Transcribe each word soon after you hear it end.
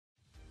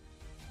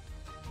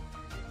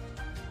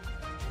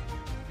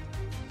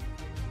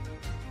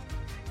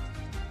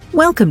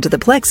Welcome to the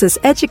Plexus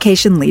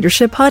Education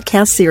Leadership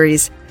Podcast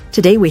Series.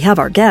 Today we have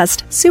our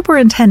guest,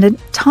 Superintendent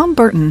Tom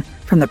Burton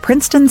from the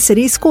Princeton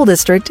City School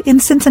District in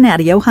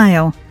Cincinnati,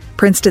 Ohio.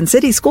 Princeton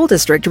City School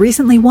District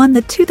recently won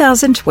the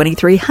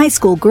 2023 High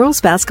School Girls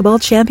Basketball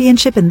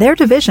Championship in their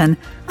division,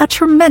 a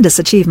tremendous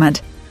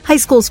achievement. High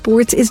school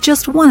sports is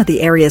just one of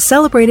the areas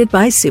celebrated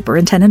by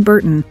Superintendent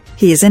Burton.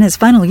 He is in his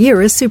final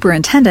year as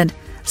superintendent,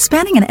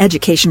 spanning an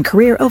education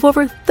career of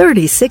over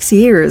 36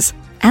 years.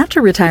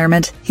 After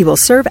retirement, he will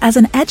serve as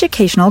an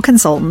educational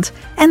consultant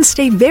and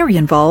stay very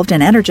involved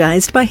and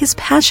energized by his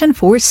passion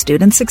for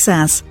student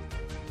success.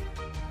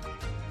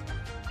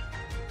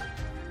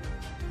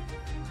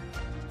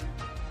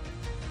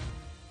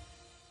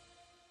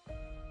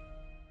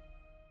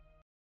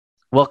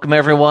 Welcome,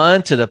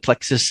 everyone, to the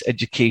Plexus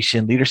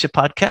Education Leadership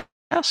Podcast.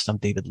 I'm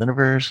David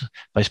Linnevers,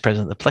 Vice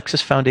President of the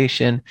Plexus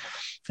Foundation,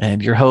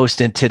 and your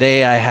host. And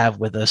today I have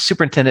with us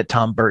Superintendent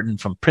Tom Burton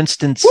from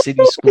Princeton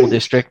City School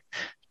District.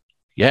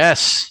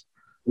 Yes.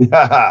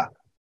 Yeah.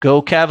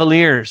 Go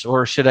Cavaliers,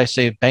 or should I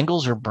say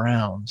Bengals or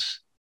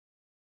Browns?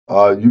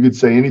 You could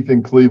say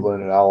anything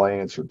Cleveland, and I'll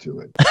answer to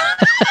it.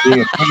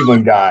 Being a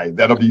Cleveland guy,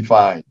 that'll be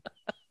fine.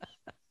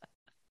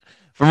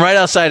 From right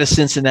outside of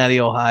Cincinnati,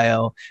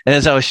 Ohio. And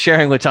as I was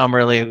sharing with Tom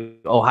earlier,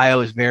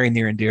 Ohio is very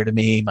near and dear to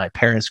me. My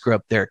parents grew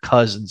up there,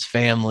 cousins,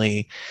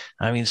 family.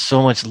 I mean,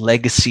 so much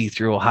legacy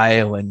through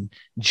Ohio and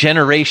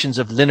generations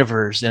of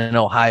Linnevers in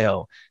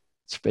Ohio.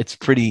 It's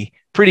pretty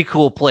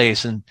cool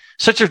place and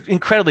such an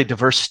incredibly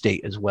diverse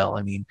state as well.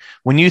 I mean,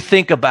 when you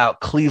think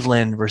about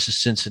Cleveland versus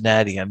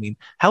Cincinnati, I mean,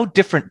 how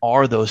different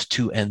are those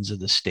two ends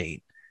of the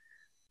state?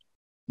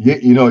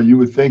 You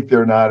would think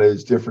they're not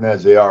as different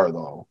as they are,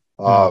 though.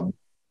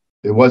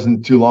 It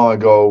wasn't too long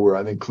ago where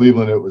I think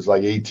Cleveland, it was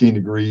like 18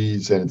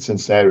 degrees and in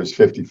Cincinnati it was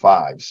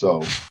 55.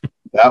 So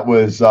that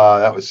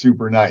was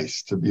super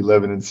nice to be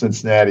living in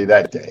Cincinnati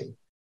that day.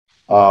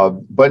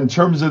 But in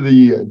terms of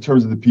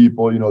the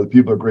people, the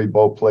people are great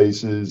both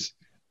places.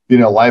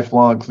 Being a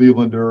lifelong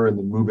Clevelander and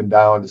then moving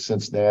down to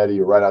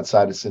Cincinnati or right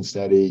outside of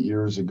Cincinnati 8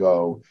 years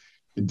ago,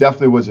 it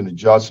definitely was an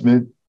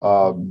adjustment.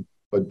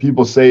 But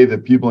people say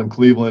that people in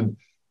Cleveland,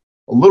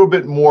 a little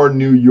bit more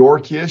New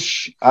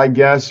York-ish, I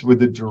guess, with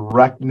the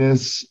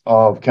directness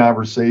of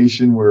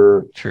conversation,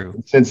 where True.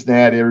 In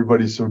Cincinnati,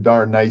 everybody's so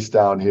darn nice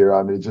down here.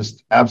 I mean, it's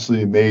just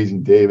absolutely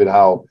amazing, David,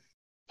 how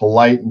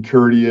polite and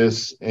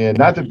courteous, and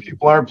not that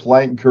people aren't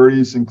polite and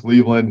courteous in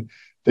Cleveland.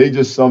 They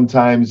just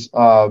sometimes,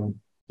 are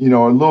a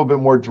little bit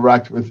more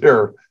direct with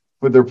their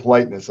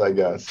politeness, I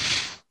guess.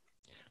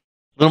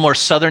 A little more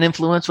Southern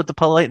influence with the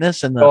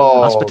politeness and the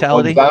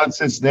hospitality. Down in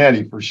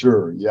Cincinnati, for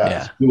sure. Yes.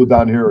 Yeah. People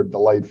down here are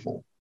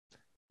delightful.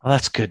 Well,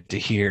 that's good to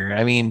hear.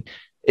 I mean,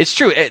 it's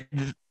true.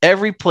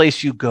 Every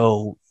place you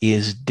go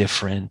is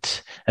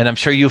different. And I'm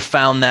sure you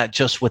found that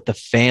just with the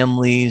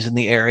families in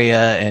the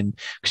area. And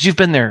because you've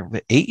been there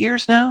 8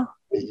 years now?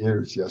 8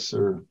 years. Yes,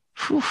 sir.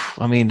 Whew,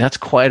 I mean, that's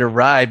quite a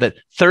ride. But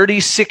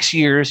 36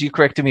 years, you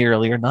corrected me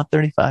earlier, not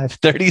 35,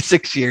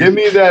 36 years. Give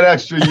me that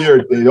extra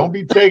year. Don't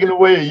be taking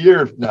away a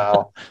year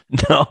now.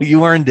 No,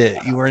 you earned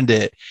it. You earned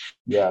it.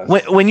 Yes.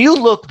 When you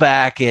look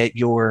back at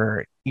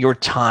your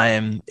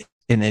time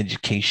in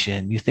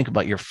education, you think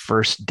about your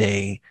first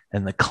day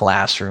in the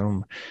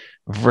classroom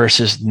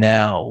versus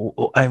now.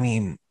 I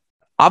mean,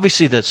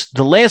 obviously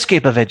the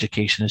landscape of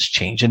education has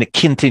changed and it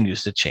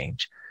continues to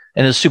change.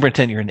 And as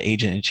superintendent, you're an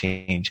agent of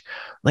change.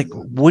 Like,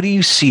 what do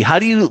you see?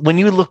 When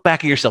you look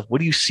back at yourself, what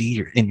do you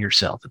see in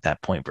yourself at that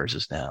point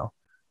versus now?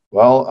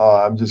 Well,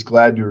 I'm just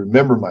glad you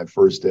remember my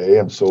first day.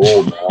 I'm so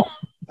old now.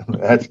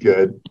 That's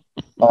good.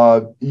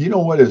 You know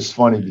what is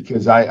funny?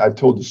 Because I've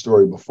told the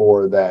story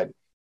before that,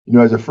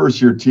 as a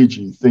first-year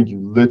teacher, you think you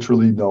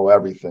literally know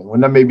everything.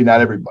 Well, maybe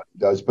not everybody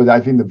does, but I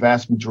think the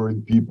vast majority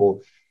of the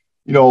people,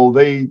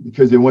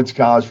 because they went to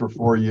college for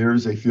 4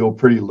 years, they feel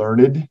pretty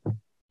learned.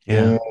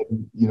 Yeah. And,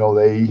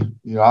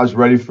 I was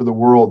ready for the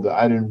world.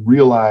 I didn't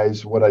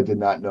realize what I did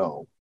not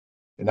know.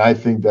 And I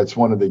think that's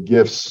one of the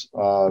gifts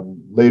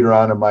later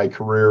on in my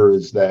career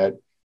is that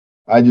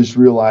I just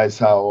realized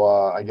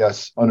how,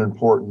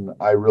 unimportant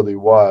I really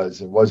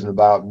was. It wasn't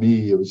about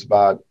me. It was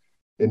about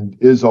and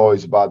is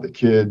always about the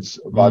kids,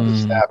 about the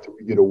staff that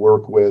we get to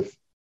work with.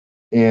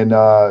 And,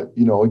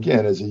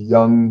 again, as a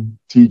young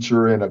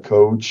teacher and a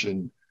coach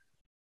and,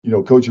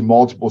 coaching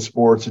multiple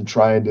sports and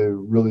trying to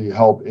really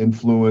help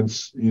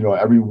influence,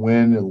 every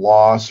win and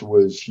loss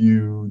was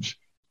huge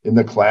in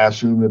the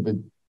classroom. If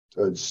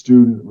a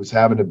student was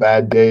having a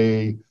bad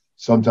day,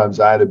 sometimes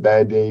I had a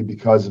bad day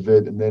because of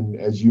it. And then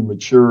as you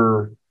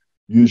mature,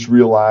 you just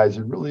realize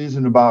it really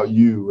isn't about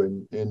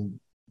you. And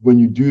when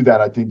you do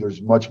that, I think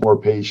there's much more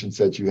patience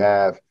that you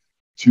have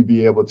to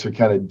be able to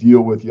kind of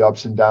deal with the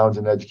ups and downs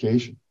in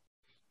education.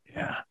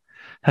 Yeah,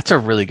 that's a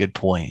really good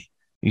point.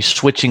 You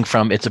switching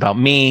from it's about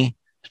me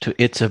to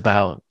it's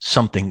about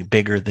something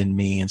bigger than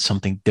me and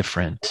something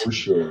different. For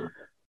sure.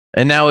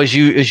 And now as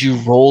you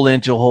roll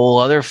into a whole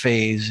other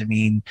phase, I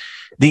mean,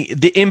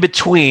 the in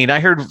between, I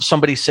heard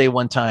somebody say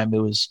one time it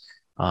was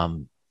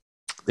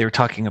they were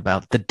talking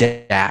about the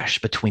dash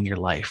between your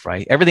life,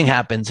 right? Everything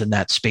happens in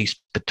that space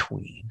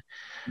between.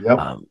 Yep.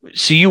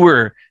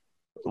 So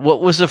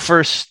what was the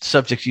first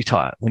subject you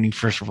taught when you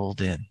first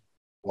rolled in?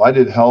 Well, I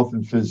did health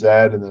and phys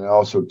ed, and then I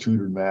also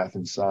tutored math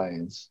and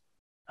science.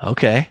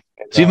 Okay.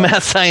 So you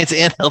math, science,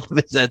 and health.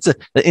 That's an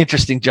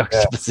interesting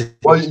juxtaposition.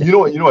 Yeah.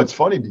 Well, it's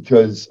funny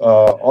because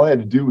all I had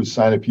to do was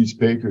sign a piece of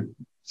paper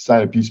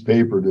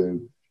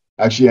to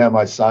actually have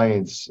my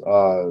science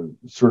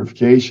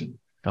certification.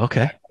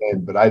 Okay.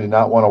 But I did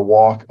not want to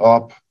walk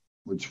up,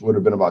 which would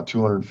have been about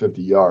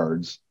 250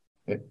 yards,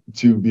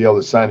 to be able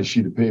to sign a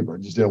sheet of paper. I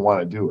just didn't want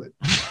to do it.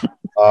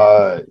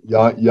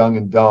 Young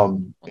and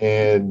dumb.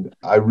 And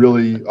I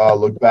really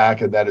look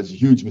back at that as a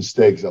huge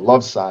mistake because I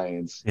love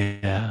science.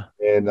 Yeah.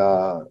 And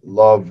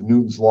love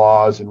Newton's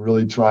laws and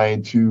really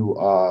trying to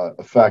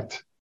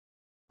affect,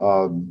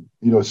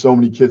 so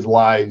many kids'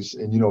 lives.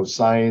 And,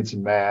 science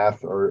and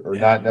math are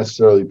not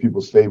necessarily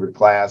people's favorite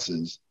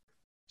classes.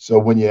 So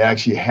when you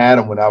actually had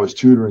them, when I was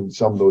tutoring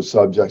some of those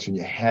subjects, and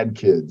you had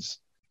kids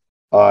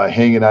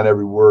hanging on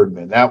every word,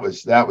 man, that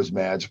was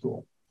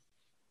magical.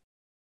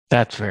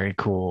 That's very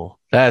cool.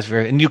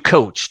 And you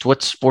coached.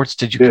 What sports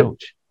did you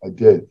coach? I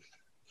did.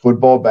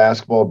 Football,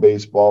 basketball,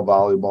 baseball,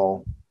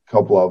 volleyball, a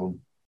couple of them.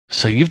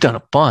 So you've done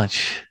a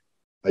bunch.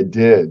 I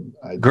did.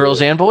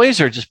 Girls and boys,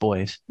 or just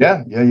boys?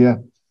 Yeah.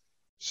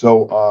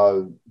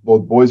 So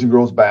both boys and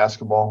girls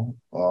basketball,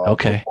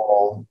 okay,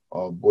 football,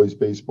 boys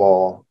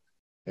baseball,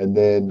 and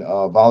then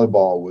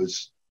volleyball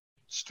was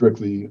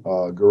strictly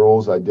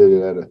girls. I did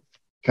it at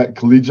a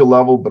collegiate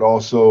level, but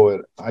also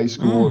at high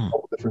school, a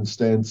couple different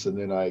stints, and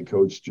then I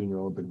coached junior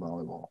Olympic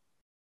volleyball.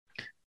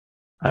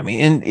 I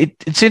mean, and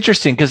it's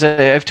interesting because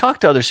I've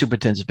talked to other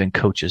superintendents who've been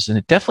coaches, and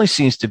it definitely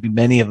seems to be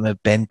many of them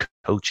have been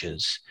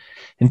coaches.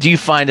 And do you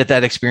find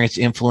that experience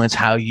influence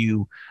how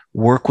you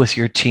work with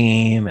your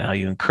team, how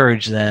you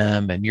encourage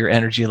them, and your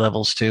energy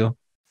levels too?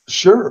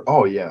 Sure.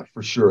 Oh yeah,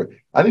 for sure.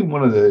 I think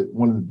one of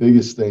the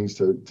biggest things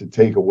to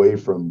take away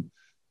from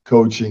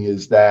coaching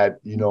is that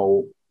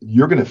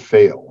you're going to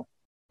fail.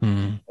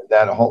 Mm-hmm.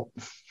 That whole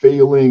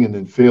failing and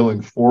then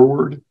failing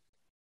forward,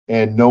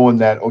 and knowing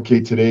that,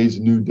 okay, today's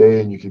a new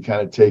day and you can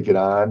kind of take it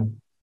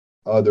on.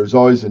 There's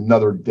always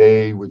another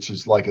day, which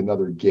is like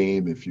another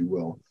game, if you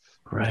will.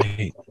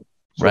 Right.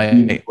 So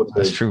right.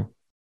 That's true.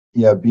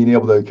 Yeah. Being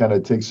able to kind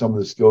of take some of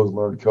the skills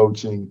learned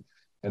coaching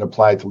and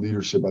apply it to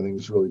leadership, I think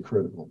is really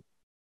critical.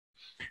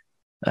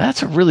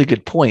 That's a really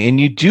good point. And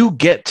you do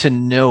get to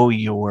know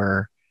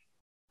your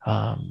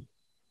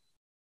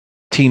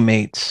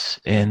teammates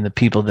and the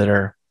people that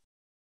are,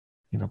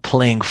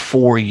 playing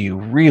for you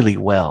really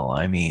well.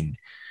 I mean,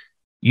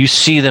 you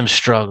see them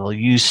struggle.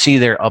 You see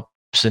their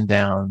ups and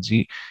downs.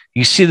 You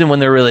see them when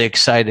they're really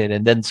excited.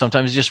 And then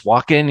sometimes you just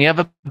walk in and you have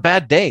a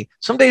bad day.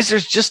 Some days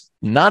there's just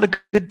not a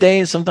good day,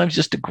 and sometimes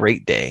just a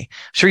great day.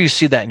 I'm sure you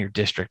see that in your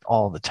district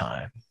all the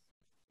time.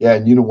 Yeah.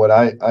 And you know what?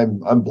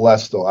 I'm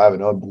blessed, though. I have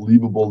an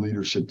unbelievable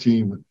leadership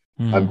team.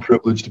 I'm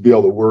privileged to be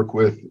able to work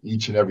with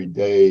each and every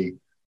day.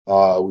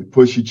 We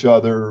push each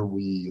other.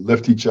 We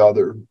lift each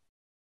other.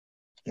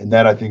 And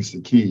that, I think, is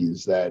the key,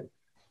 is that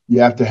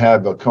you have to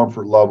have a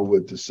comfort level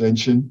with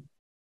dissension.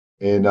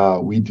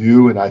 And we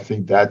do. And I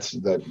think that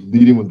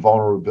leading with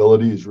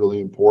vulnerability is really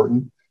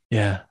important.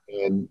 Yeah.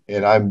 And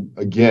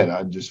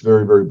I'm just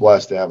very, very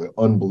blessed to have an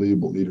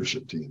unbelievable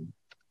leadership team.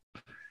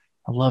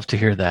 I love to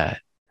hear that.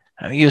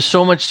 I mean, you have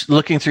so much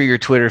looking through your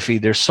Twitter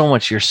feed. There's so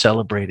much you're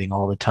celebrating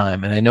all the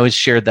time. And I know he's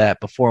shared that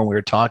before when we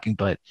were talking,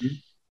 but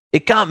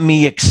it got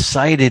me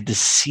excited to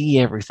see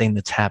everything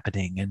that's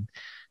happening and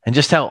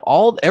just how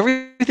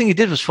everything he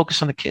did was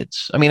focused on the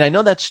kids. I mean, I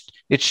know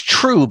it's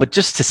true, but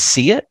just to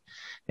see it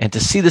and to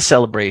see the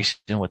celebration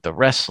with the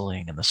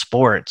wrestling and the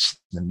sports,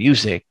 the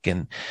music,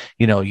 and,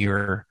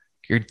 your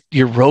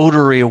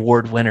Rotary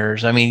Award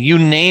winners. I mean, you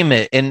name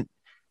it. And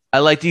I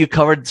like that you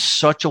covered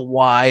such a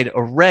wide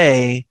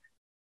array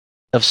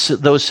of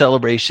those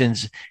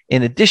celebrations,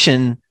 in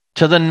addition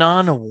to the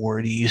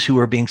non-awardees who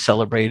are being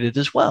celebrated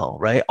as well,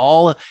 right?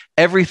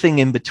 Everything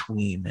in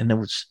between. And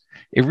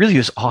it really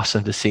was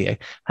awesome to see.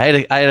 I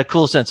had a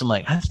cool sense. I'm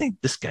like, I think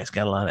this guy's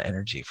got a lot of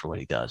energy for what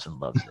he does and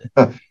loves it.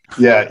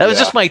 Yeah. That was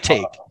just my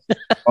take.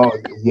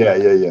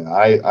 Yeah.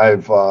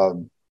 I've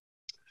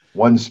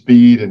one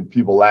speed and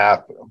people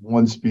laugh,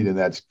 one speed and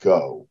that's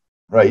go,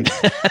 right?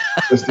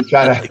 Just to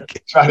kind of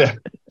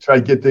try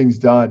to get things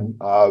done.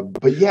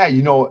 But yeah,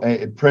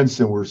 at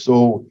Princeton,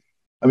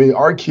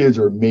 our kids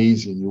are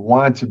amazing. You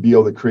want to be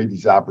able to create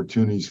these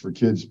opportunities for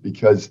kids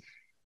because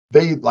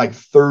they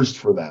thirst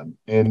for them.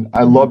 And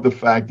I love the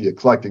fact, the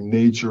eclectic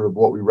nature of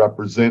what we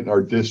represent in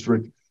our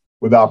district,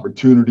 with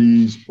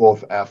opportunities,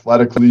 both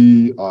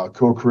athletically,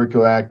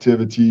 co-curricular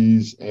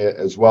activities,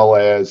 as well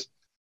as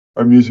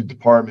our music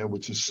department,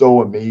 which is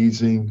so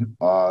amazing.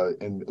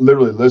 And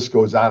literally the list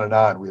goes on and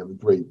on. We have a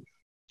great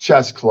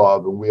chess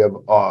club, and we have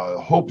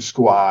Hope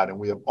Squad, and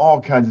we have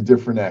all kinds of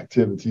different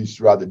activities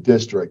throughout the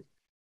district.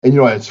 And,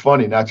 it's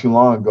funny, not too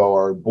long ago,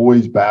 our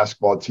boys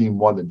basketball team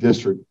won the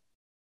district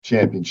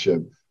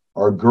championship.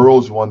 our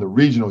girls won the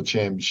regional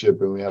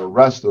championship, and we had a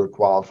wrestler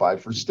qualify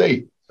for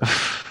state.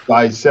 So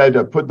I said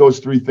to put those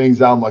three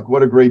things out. I'm like,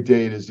 what a great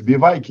day it is to be a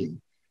Viking.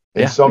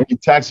 And somebody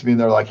texted me,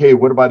 and they're like, hey,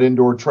 what about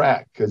indoor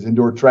track? Because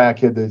indoor track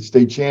had the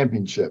state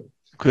championship.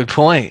 Good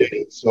point.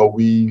 So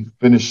we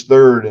finished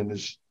third in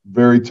this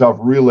very tough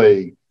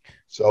relay.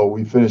 So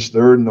we finished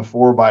third in the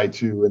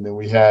 4x2, and then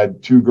we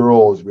had two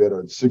girls. We had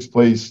a 6th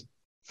place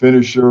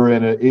finisher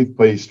and an 8th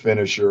place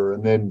finisher.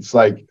 And then it's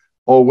like,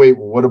 oh, wait,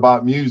 well, what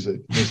about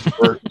music, Mr.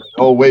 Burton?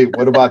 Oh, wait,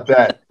 what about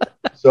that?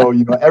 So,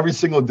 every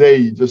single day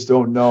you just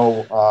don't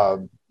know,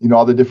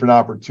 all the different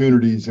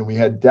opportunities. And we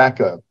had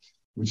DECA,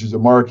 which is a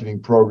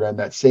marketing program,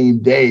 that same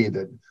day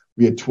that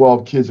we had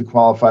 12 kids that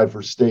qualified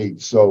for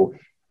state. So,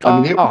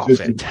 it was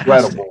just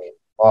incredible.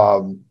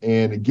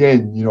 And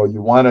again,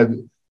 you want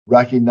to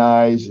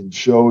recognize and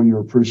show your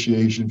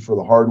appreciation for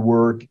the hard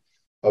work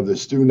of the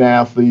student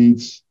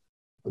athletes,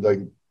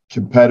 the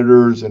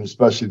competitors, and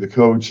especially the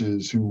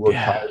coaches who work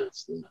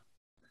tirelessly.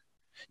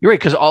 You're right,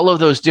 because all of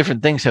those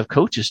different things have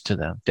coaches to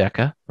them,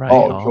 DECA, right?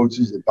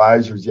 Coaches,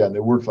 advisors, and they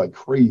work like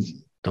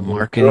crazy. The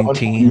marketing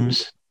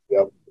teams.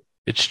 Yep.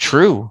 It's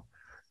true.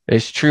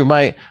 It's true.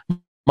 My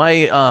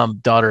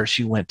daughter,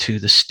 she went to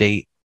the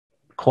state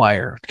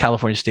choir,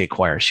 California State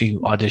Choir. She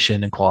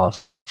auditioned and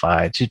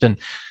qualified.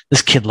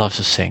 This kid loves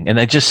to sing. And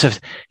I just have,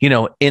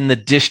 in the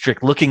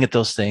district looking at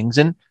those things,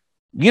 and,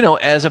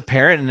 as a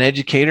parent and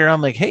educator,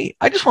 I'm like, hey,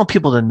 I just want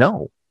people to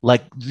know,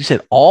 like you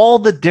said, all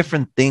the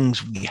different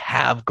things we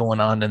have going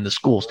on in the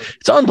schools.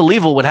 It's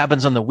unbelievable what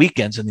happens on the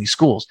weekends in these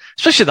schools,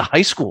 especially the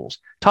high schools.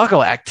 Talk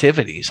about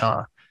activities,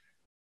 huh?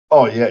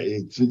 Oh, yeah.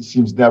 It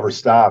seems never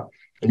stop.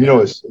 And,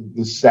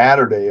 this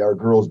Saturday, our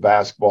girls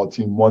basketball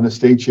team won the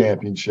state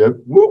championship.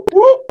 Whoop,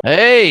 whoop.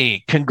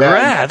 Hey,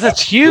 congrats.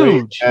 That's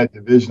huge. At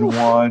Division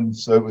I.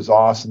 So it was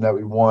awesome that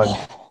we won.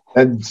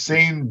 And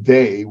same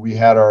day, we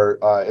had our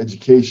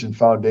Education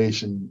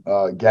Foundation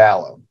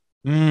gala.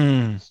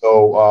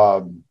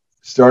 So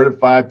started at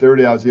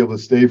 5:30. I was able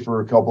to stay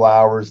for a couple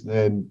hours, and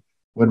then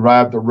went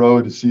right up the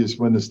road to see us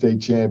win the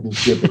state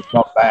championship and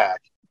come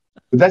back.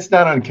 But that's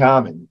not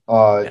uncommon.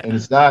 And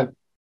it's not.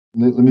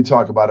 Let me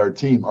talk about our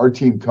team. Our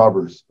team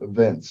covers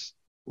events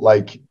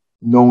like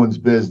no one's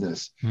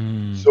business.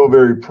 So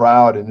very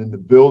proud. And in the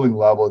building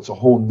level, it's a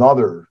whole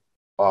nother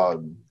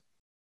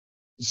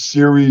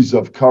series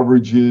of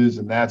coverages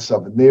and that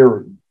stuff. And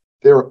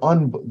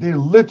they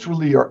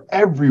literally are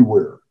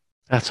everywhere.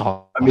 That's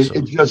all.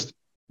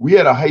 We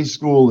had a high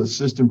school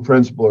assistant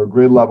principal or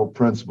grade level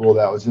principal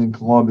that was in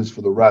Columbus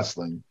for the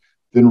wrestling,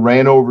 then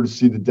ran over to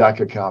see the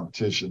DECA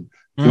competition.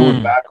 Then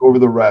went back over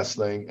the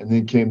wrestling, and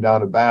then came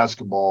down to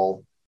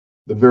basketball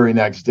the very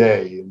next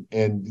day.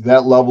 And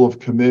that level of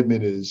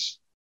commitment is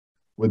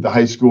with the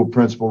high school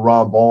principal,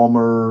 Ron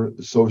Balmer,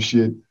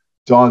 associate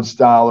Don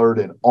Stollard,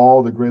 and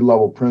all the grade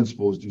level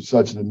principals do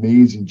such an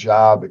amazing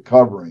job at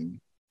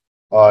covering.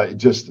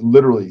 Just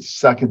literally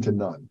second to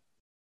none.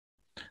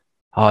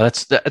 Oh,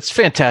 that's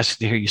fantastic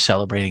to hear you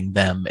celebrating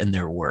them and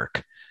their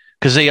work,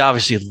 because they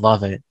obviously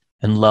love it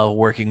and love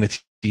working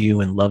with you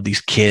and love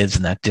these kids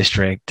in that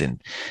district.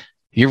 And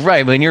you're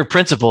right. When you're a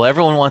principal,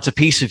 everyone wants a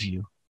piece of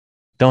you,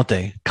 don't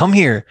they? Come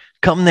here,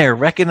 come there,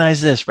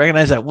 recognize this,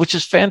 recognize that, which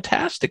is a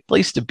fantastic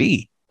place to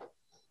be.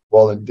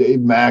 Well, and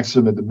Dave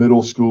Maxim at the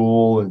middle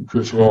school and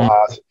Chris Rojas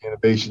at the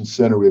Innovation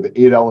Center, we have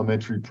 8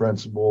 elementary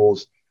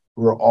principals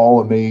who are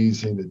all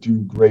amazing, that do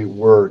great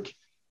work.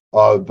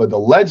 But the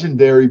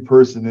legendary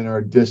person in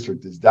our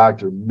district is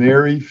Dr.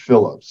 Mary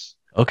Phillips.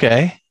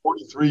 Okay.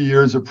 43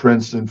 years at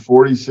Princeton,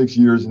 46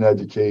 years in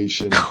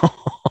education.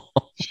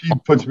 She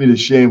puts me to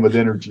shame with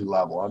energy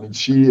level. I mean,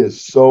 she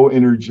is so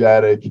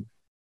energetic.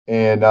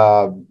 And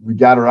we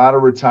got her out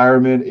of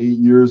retirement 8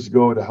 years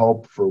ago to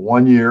help for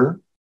 1 year.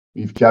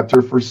 We've kept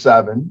her for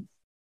 7.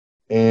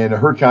 And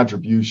her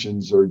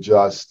contributions are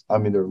just,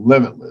 they're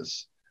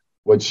limitless,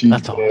 what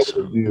she's been able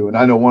to do. And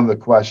I know one of the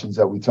questions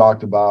that we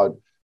talked about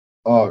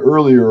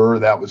earlier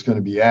that was going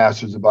to be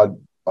asked was about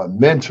a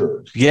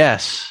mentor.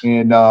 Yes.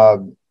 And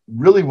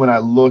really, when I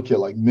look at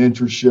like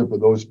mentorship with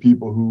those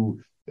people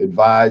who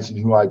advise and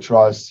who I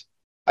trust,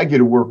 I get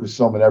to work with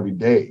someone every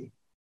day,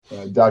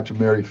 Dr.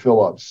 Mary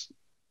Phillips,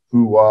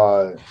 who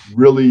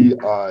really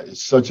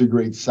is such a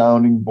great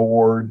sounding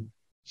board.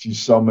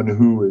 She's someone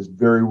who is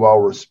very well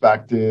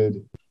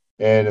respected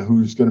and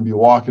who's going to be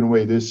walking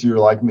away this year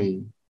like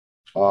me.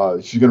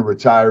 She's going to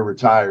retire.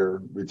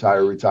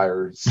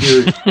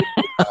 Seriously.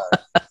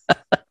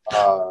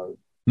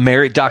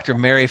 Dr.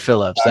 Mary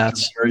Phillips.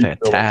 That's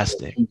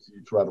fantastic. She's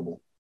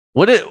incredible.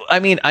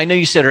 I know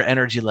you said her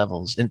energy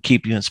levels and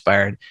keep you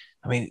inspired.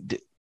 Are you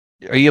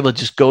able to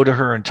just go to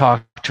her and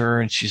talk to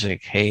her and she's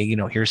like, hey,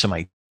 here's some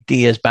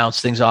ideas, bounce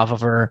things off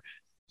of her?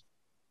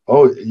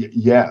 Oh,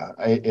 yeah.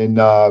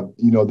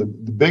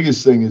 The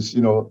biggest thing is,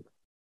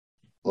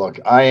 look,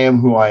 I am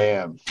who I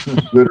am,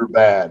 good or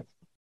bad.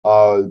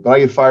 But I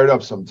get fired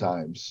up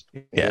sometimes.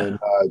 Yeah. And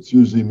it's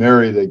usually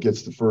Mary that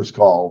gets the first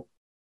call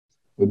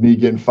with me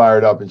getting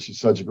fired up, and she's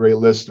such a great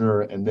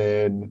listener. And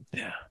then,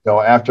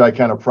 after I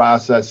kind of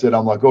process it,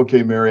 I'm like,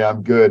 okay, Mary,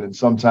 I'm good. And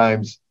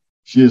sometimes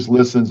she just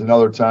listens. And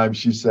other times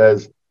she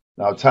says,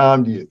 now,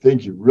 Tom, do you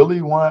think you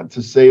really want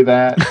to say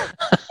that?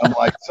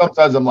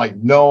 Sometimes I'm like,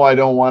 no, I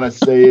don't want to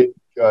say it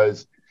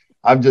because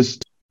I'm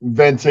just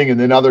venting. And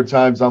then other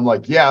times I'm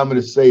like, yeah, I'm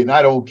going to say it and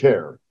I don't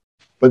care.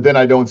 But then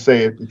I don't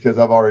say it because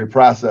I've already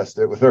processed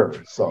it with her.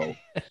 So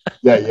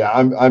yeah,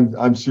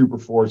 I'm super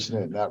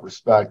fortunate in that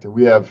respect. And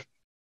we have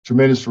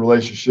tremendous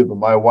relationship with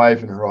my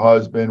wife and her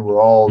husband.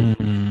 We're all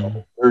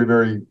very,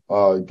 very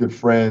good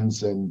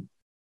friends. And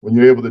when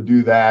you're able to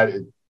do that,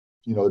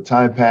 the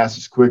time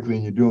passes quickly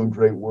and you're doing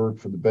great work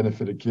for the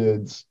benefit of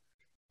kids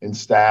and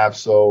staff.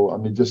 So, I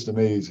mean, just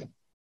amazing.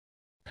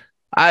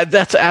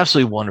 That's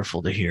absolutely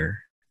wonderful to hear.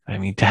 I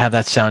mean, to have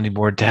that sounding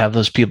board, to have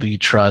those people you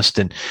trust,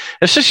 and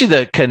especially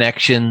the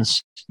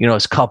connections,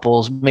 as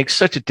couples, makes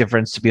such a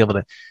difference to be able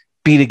to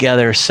be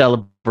together,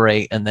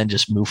 celebrate, and then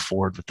just move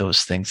forward with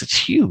those things. It's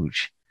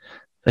huge.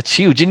 That's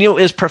huge. And,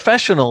 as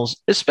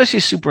professionals,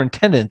 especially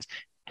superintendents,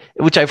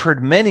 which I've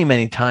heard many,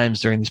 many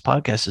times during these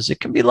podcasts, is it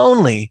can be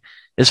lonely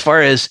as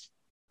far as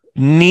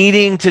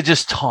needing to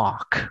just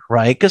talk,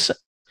 right? Because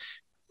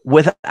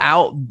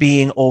without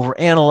being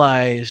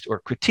overanalyzed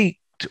or critiqued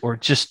or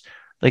just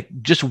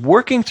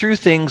working through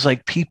things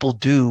like people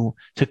do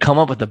to come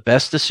up with the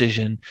best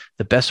decision,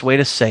 the best way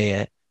to say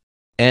it,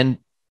 and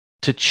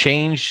to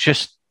change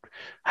just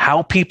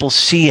how people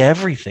see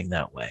everything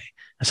that way.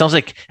 It sounds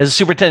like as a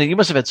superintendent, you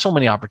must have had so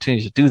many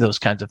opportunities to do those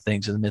kinds of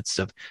things in the midst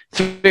of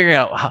figuring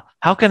out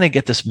how can I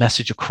get this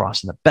message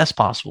across in the best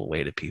possible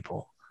way to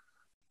people.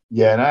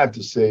 Yeah, and I have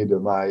to say to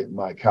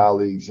my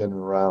colleagues in and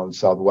around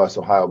Southwest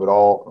Ohio, but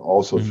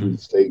also through the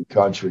state and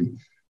country,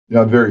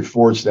 I'm very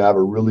fortunate to have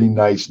a really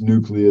nice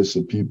nucleus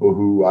of people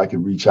who I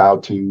can reach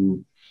out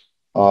to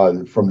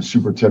from a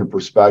superintendent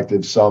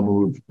perspective. Some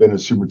who've been a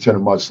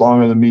superintendent much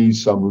longer than me,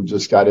 some who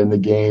just got in the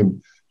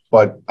game,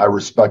 but I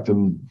respect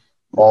them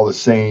all the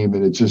same.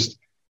 And it's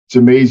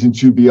amazing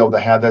to be able to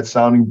have that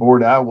sounding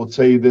board. I will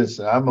tell you this,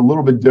 and I'm a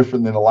little bit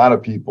different than a lot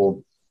of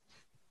people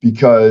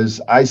because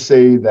I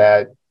say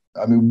that,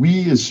 I mean,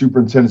 we as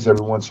superintendents,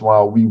 every once in a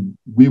while,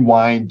 we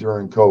whined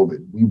during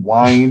COVID. We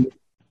whined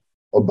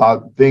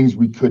about things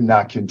we could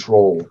not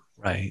control.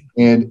 Right.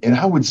 And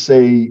I would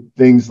say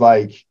things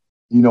like,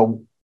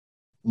 look,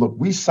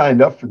 we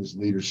signed up for this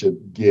leadership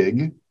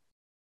gig.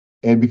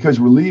 And because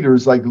we're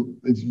leaders, like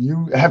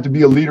you have to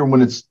be a leader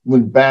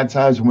when bad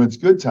times and when it's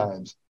good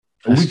times.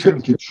 And we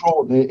couldn't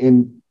control it.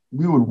 And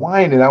we would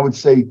whine. And I would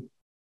say,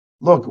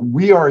 look,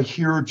 we are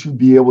here to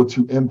be able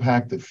to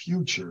impact the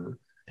future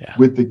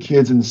with the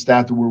kids and the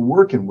staff that we're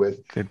working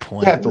with. Good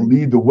point. We have to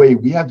lead the way.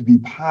 We have to be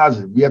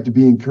positive. We have to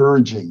be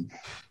encouraging.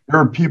 There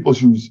are people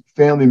whose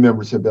family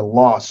members have been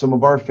lost. Some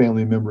of our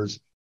family members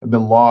have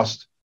been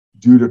lost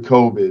due to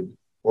COVID,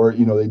 or,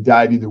 they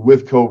died either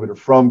with COVID or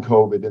from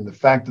COVID. And the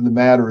fact of the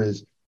matter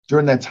is,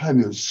 during that time,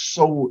 it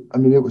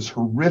was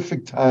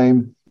horrific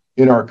time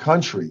in our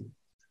country,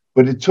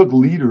 but it took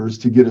leaders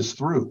to get us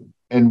through.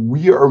 And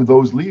we are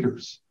those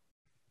leaders.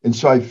 And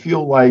so I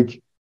feel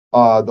like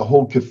the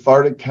whole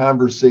cathartic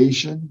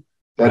conversation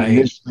that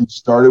initially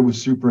started with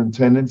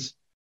superintendents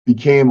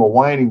became a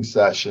whining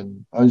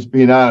session. I'm just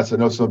being honest. I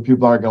know some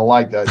people aren't going to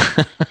like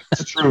that.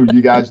 It's true.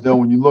 You guys know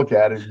when you look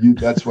at it,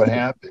 that's what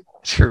happened.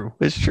 True.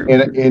 It's true.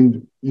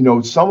 And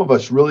some of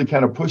us really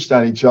kind of pushed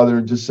on each other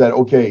and just said,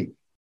 okay,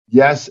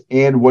 yes.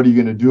 And what are you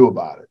going to do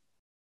about it?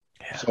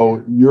 Yeah.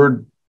 So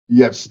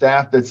you have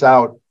staff that's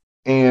out,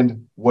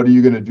 and what are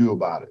you going to do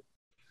about it?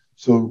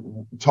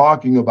 So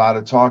talking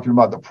about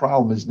the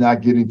problem is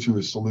not getting to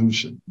a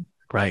solution.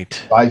 Right.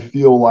 I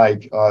feel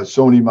like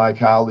so many of my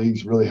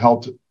colleagues really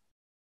helped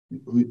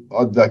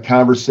the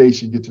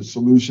conversation get to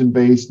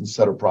solution-based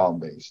instead of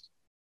problem-based.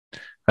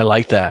 I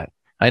like that.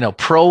 I know,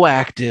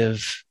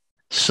 proactive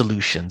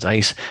solutions. I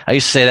used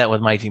to say that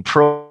with my team,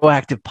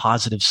 proactive,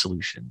 positive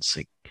solutions.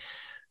 Like,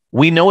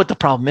 we know what the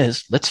problem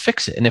is. Let's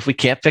fix it. And if we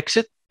can't fix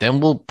it, then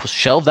we'll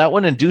shelve that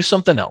one and do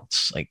something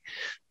else. Like,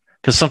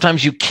 because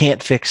sometimes you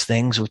can't fix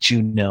things, which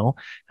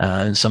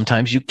and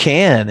sometimes you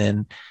can.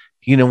 And,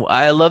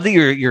 I love that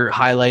you're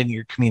highlighting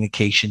your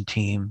communication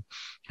team,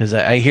 because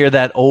I hear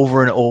that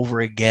over and over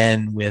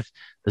again with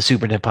the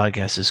Superintendent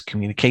podcast is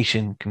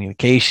communication.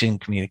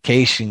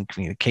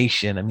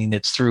 I mean,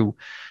 it's through,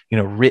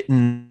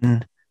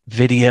 written,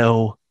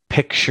 video,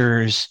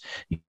 pictures,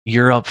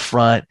 you're up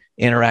front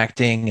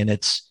interacting, and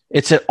it's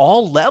at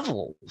all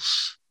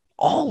levels,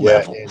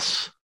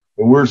 levels.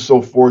 And we're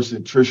so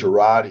fortunate. Tricia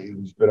Roddy,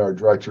 who's been our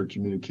director of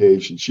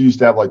communications, she used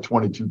to have like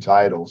 22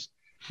 titles.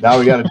 Now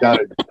we got it down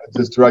to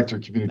just director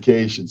of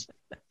communications.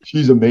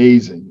 She's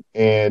amazing.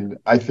 And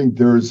I think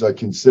there's a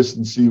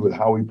consistency with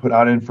how we put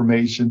out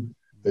information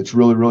that's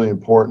really, really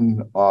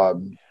important. Our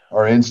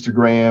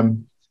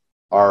Instagram,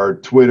 our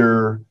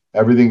Twitter,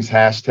 everything's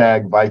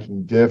hashtag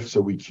Viking Diff.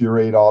 So we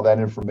curate all that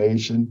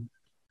information.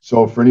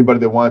 So for anybody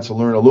that wants to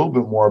learn a little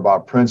bit more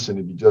about Princeton,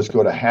 if you just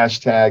go to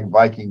hashtag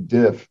Viking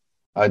Diff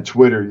on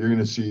Twitter, you're going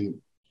to see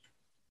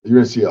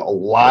a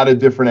lot of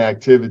different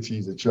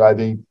activities that I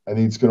think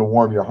it's going to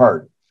warm your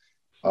heart.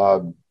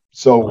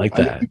 So I like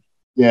that.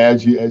 Yeah,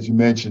 as you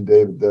mentioned,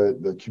 David,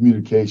 the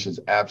communication is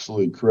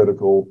absolutely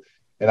critical,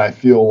 and I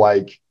feel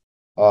like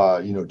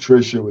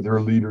Tricia with her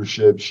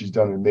leadership, she's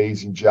done an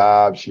amazing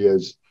job. She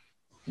has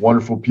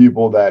wonderful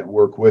people that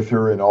work with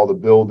her in all the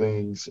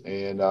buildings,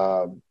 and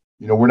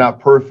we're not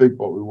perfect,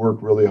 but we work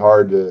really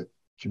hard to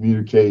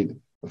communicate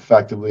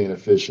effectively and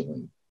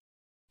efficiently.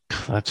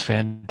 That's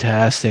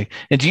fantastic.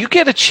 And do you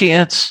get a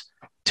chance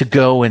to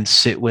go and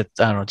sit with,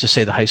 I don't know, just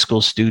say the high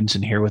school students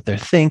and hear what they're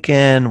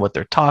thinking, what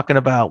they're talking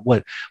about,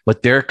 what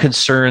their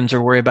concerns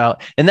or worry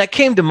about? And that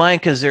came to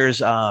mind because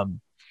there's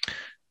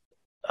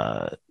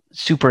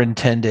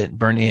Superintendent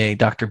Bernier,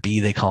 Dr. B,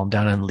 they call him,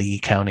 down in Lee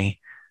County.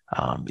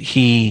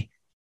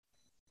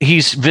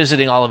 He's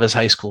visiting all of his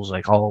high schools,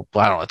 like I don't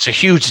know, it's a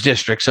huge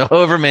district, so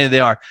however many they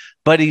are,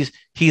 but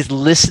he's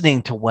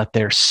listening to what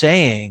they're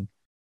saying.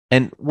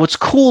 And what's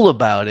cool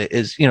about it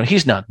is,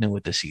 he's not new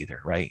with this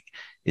either, right?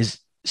 Is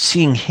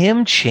seeing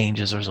him change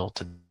as a result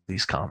of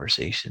these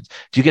conversations.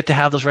 Do you get to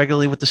have those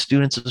regularly with the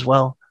students as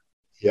well?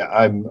 Yeah,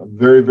 I'm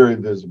very, very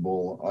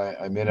visible.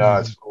 I'm in and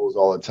out of schools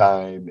all the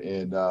time.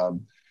 And,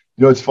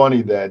 it's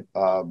funny that,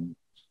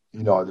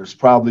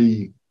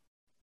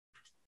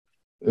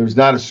 there's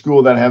not a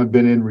school that I haven't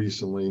been in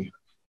recently.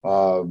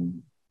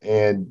 And,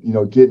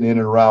 getting in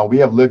and around, we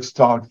have Let's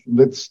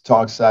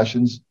talk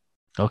sessions.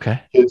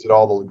 Okay. Kids at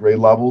all the grade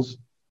levels,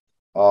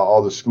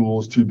 all the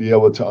schools, to be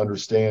able to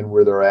understand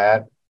where they're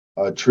at.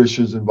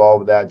 Tricia's involved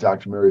with that.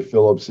 Dr. Mary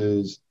Phillips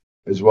is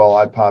as well.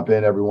 I pop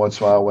in every once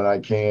in a while when I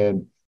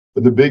can.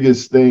 But the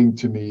biggest thing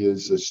to me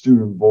is a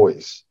student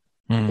voice.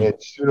 And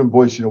student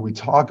voice, we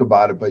talk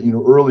about it, but,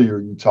 earlier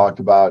you talked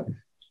about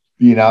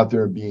being out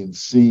there and being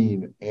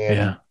seen.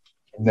 And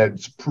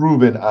that's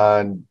proven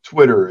on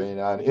Twitter and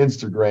on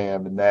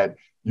Instagram, and that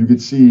you can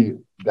see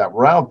that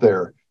we're out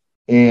there.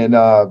 And,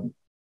 I'm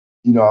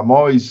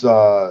always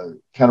kind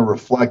of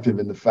reflective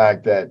in the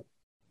fact that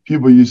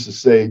people used to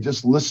say,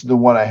 just listen to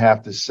what I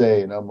have to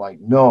say. And I'm like,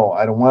 no,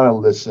 I don't want to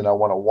listen. I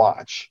want to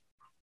watch.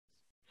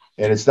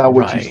 And it's not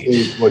what you say,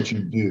 it's what you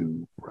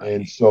do. Right.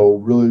 And so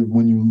really,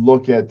 when you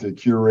look at the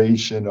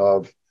curation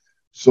of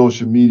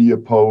social media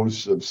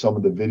posts, of some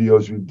of the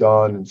videos we've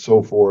done and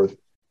so forth,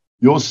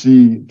 you'll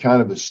see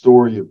kind of the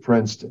story of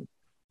Princeton.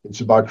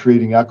 It's about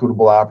creating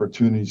equitable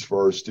opportunities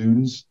for our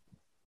students.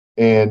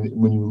 And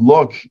when you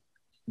look,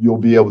 you'll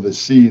be able to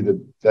see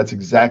that that's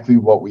exactly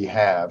what we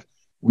have.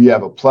 We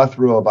have a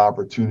plethora of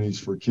opportunities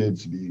for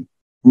kids to be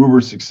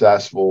uber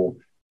successful.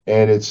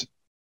 And it's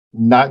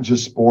not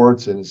just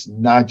sports, and it's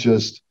not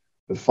just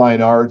the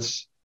fine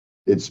arts.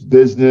 It's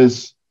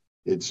business,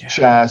 it's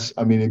chess.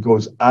 I mean, it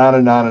goes on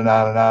and on and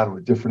on and on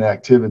with different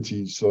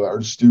activities, so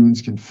our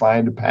students can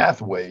find a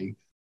pathway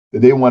that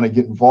they want to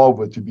get involved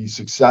with to be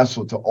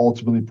successful, to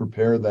ultimately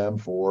prepare them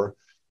for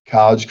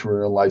college,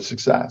 career, and life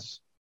success.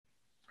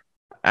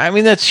 I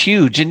mean, that's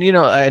huge. And,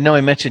 I know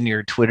I mentioned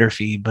your Twitter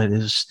feed, but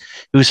it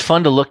was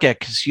fun to look at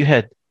because you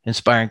had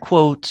inspiring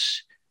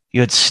quotes.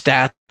 You had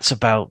stats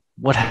about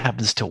what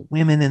happens to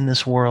women in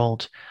this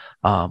world,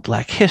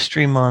 Black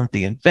History Month,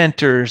 the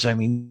inventors. I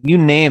mean, you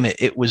name it,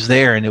 it was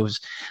there. And it was,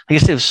 like I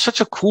said, it was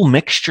such a cool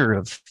mixture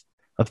of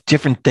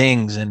different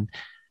things. And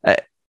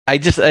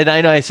and I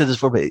know I said this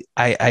before, but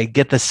I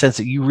get the sense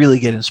that you really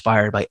get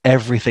inspired by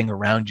everything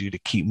around you to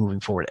keep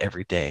moving forward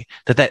every day,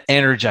 that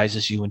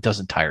energizes you and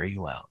doesn't tire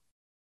you out.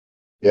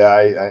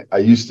 Yeah, I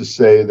used to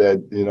say that,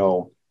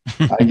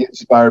 I get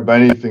inspired by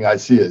anything I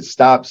see. A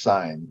stop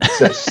sign that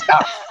says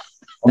stop.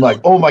 I'm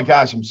like, oh my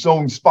gosh, I'm so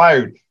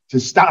inspired to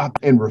stop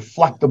and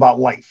reflect about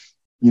life,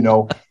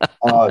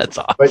 That's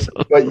awesome.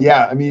 But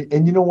yeah, I mean,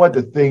 and you know what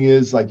the thing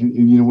is, like,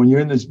 when you're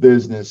in this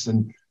business,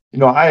 and,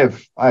 I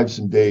have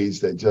some days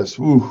that just,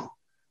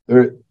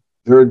 there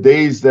are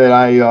days that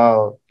I,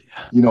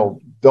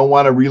 don't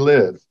want to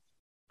relive.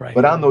 Right.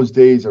 But on those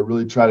days, I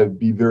really try to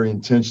be very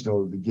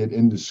intentional to get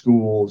into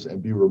schools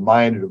and be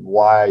reminded of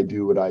why I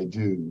do what I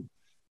do,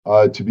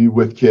 to be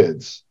with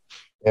kids.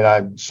 And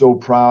I'm so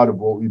proud of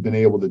what we've been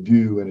able to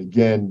do. And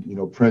again,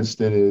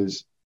 Princeton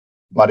is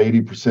about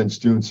 80%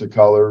 students of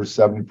color,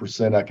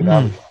 70%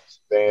 economically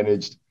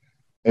disadvantaged,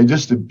 and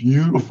just a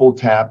beautiful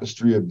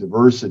tapestry of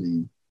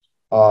diversity.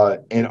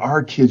 And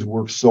our kids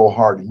work so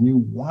hard, and you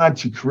want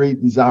to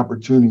create these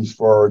opportunities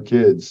for our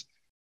kids.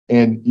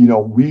 And,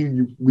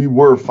 we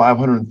were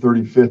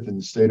 535th in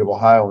the state of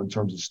Ohio in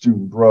terms of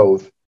student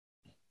growth.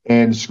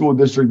 And a school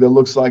district that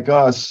looks like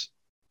us,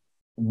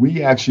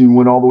 we actually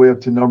went all the way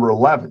up to number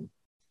 11.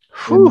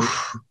 So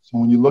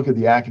when you look at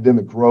the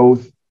academic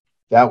growth,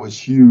 that was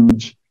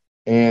huge.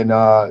 And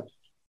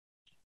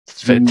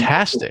it's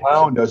fantastic.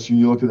 Around us,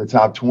 you look at the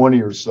top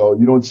 20 or so,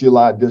 you don't see a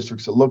lot of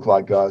districts that look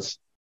like us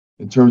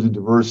in terms of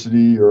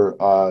diversity or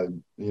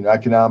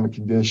economic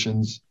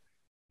conditions.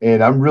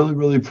 And I'm really,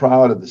 really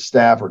proud of the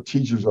staff. Our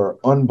teachers are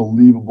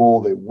unbelievable.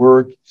 They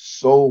work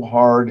so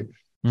hard,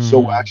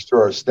 so extra.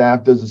 Our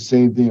staff does the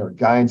same thing. Our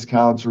guidance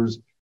counselors.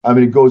 I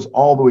mean, it goes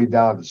all the way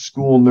down to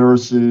school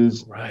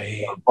nurses,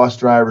 right? Bus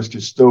drivers,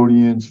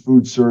 custodians,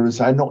 food service.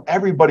 I know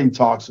everybody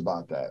talks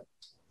about that,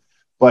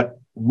 but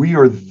we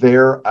are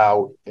there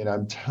out, and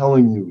I'm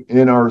telling you,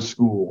 in our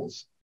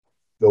schools,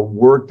 the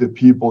work that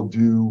people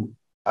do,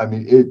 I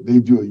mean, they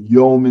do a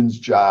yeoman's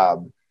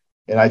job.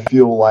 And I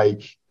feel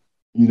like,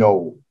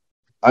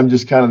 I'm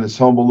just kind of this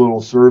humble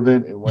little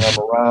servant. And when I'm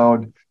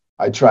around,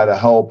 I try to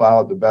help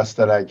out the best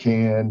that I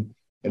can.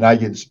 And I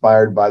get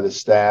inspired by the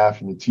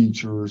staff and the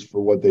teachers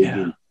for what they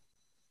do.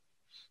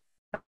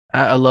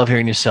 I love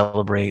hearing you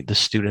celebrate the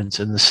students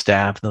and the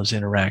staff and those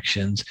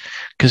interactions,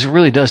 because it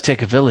really does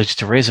take a village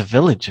to raise a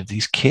village of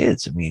these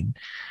kids. I mean,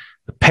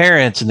 the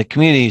parents and the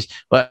communities,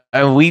 but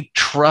we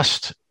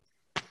trust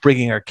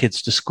bringing our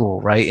kids to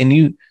school, right?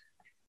 And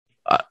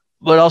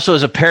but also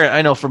as a parent,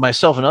 I know for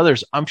myself and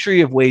others, I'm sure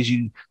you have ways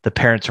the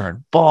parents are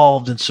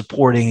involved in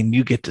supporting, and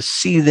you get to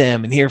see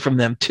them and hear from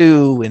them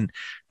too,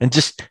 and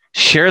just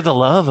share the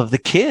love of the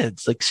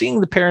kids. Like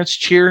seeing the parents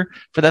cheer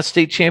for that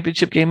state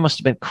championship game must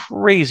have been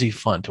crazy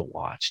fun to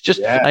watch.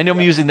 I know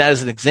I'm using that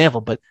as an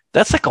example, but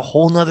that's like a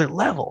whole nother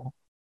level.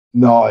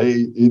 No,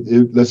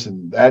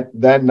 listen,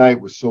 that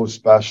night was so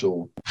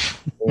special.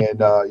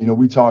 And,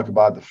 we talk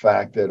about the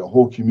fact that a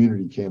whole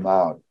community came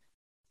out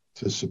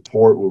to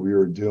support what we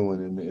were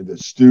doing, and the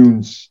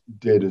students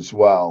did as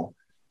well.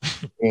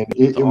 And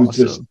it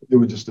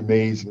was just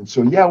amazing. And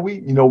so,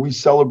 we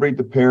celebrate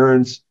the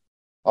parents.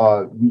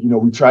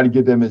 We try to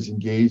get them as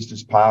engaged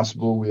as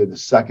possible. We had the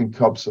second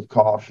cups of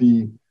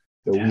coffee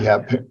that we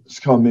have parents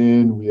come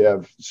in. We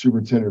have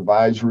superintendent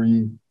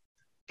advisory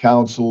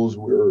councils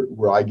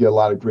where I get a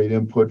lot of great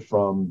input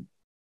from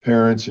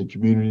parents and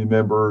community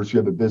members. We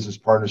have a business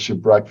partnership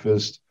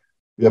breakfast.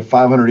 We have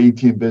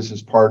 518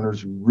 business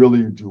partners who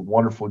really do a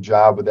wonderful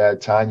job with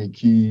that. Tanya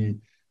Key,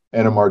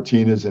 Anna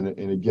Martinez, and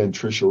again,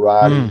 Trisha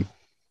Roddy.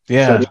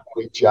 Such a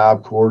great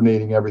job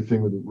coordinating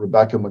everything with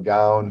Rebecca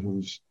McGowan,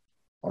 who's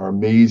our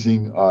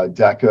amazing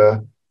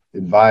DECA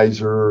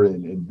advisor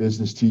and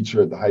business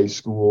teacher at the high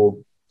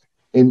school.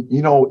 And,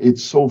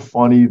 it's so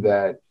funny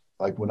that,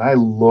 like, when I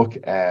look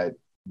at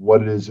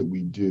what it is that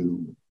we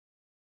do,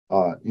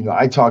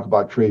 I talk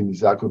about creating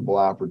these equitable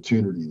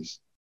opportunities,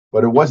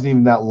 but it wasn't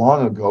even that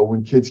long ago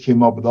when kids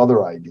came up with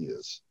other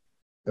ideas.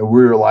 And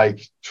we were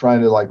like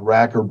trying to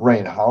rack our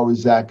brain. How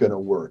is that going to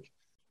work?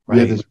 Right.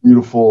 We had this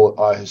beautiful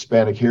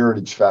Hispanic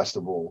Heritage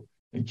Festival,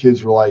 and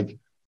kids were like,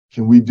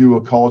 can we do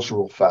a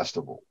cultural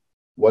festival?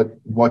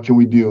 What can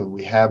we do? And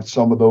we have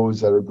some of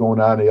those that are going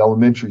on in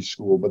elementary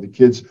school, but the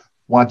kids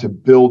want to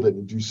build it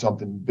and do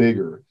something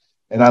bigger.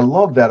 And I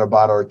love that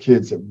about our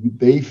kids, that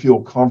they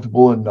feel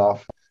comfortable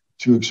enough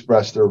to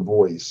express their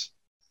voice.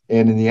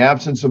 And in the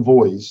absence of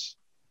voice,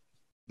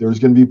 there's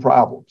going to be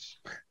problems.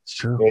 It's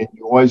true. And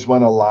you always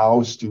want to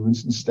allow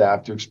students and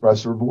staff to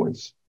express their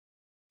voice.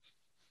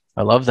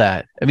 I love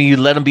that. I mean, you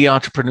let them be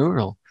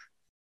entrepreneurial.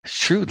 It's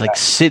true. Like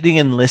sitting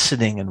and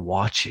listening and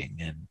watching.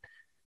 And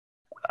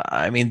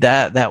I mean,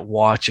 that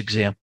watch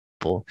example,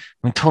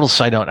 I mean, total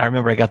side note. I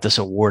remember I got this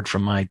award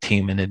from my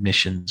team in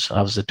admissions.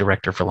 I was the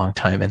director for a long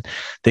time, and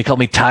they called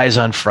me Ties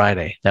on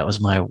Friday. That was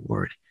my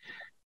award.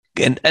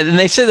 And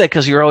they said that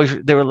because I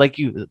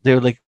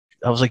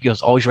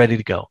was always ready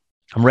to go.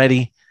 I'm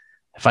ready.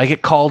 If I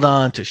get called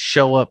on to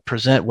show up,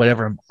 present,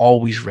 whatever, I'm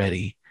always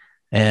ready.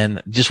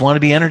 And just want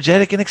to be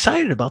energetic and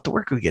excited about the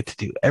work we get to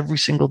do every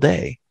single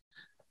day.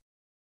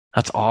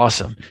 That's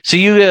awesome. So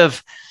you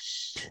have,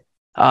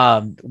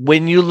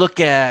 when you look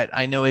at,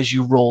 I know as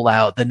you roll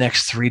out the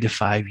next 3 to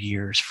 5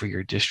 years for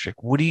your district,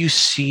 what do you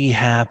see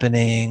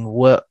happening?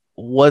 What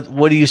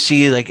do you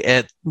see like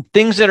at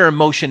things that are in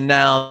motion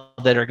now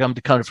that are going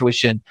to come to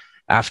fruition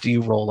after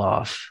you roll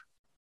off?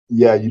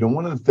 Yeah,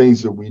 one of the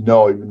things that we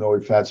know, even though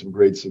we've had some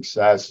great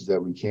success, is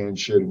that we can,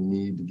 should, and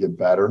need to get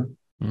better.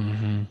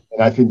 Mm-hmm.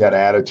 And I think that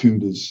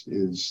attitude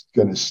is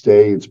going to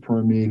stay. It's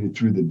permeated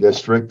through the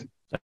district.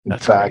 In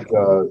fact,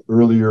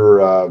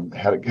 earlier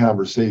had a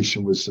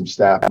conversation with some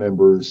staff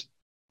members,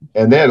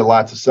 and they had a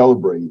lot to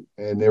celebrate.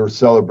 And they were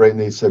celebrating.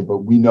 They said, but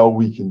we know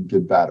we can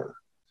get better.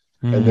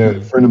 Mm-hmm. And then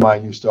a friend of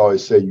mine used to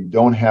always say, you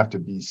don't have to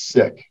be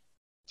sick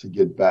to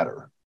get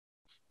better.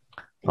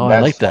 And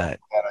I like that.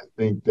 And I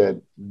think that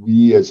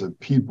we as a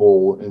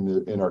people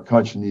in our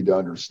country need to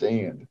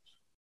understand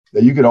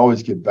that you could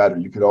always get better.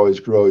 You could always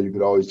grow. You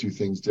could always do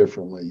things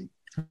differently.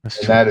 And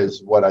that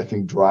is what I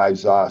think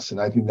drives us.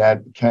 And I think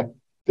that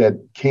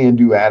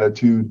can-do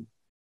attitude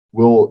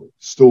will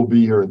still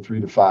be here in 3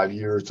 to 5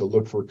 years, to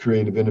look for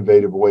creative,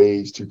 innovative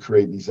ways to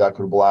create these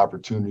equitable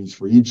opportunities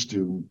for each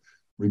student,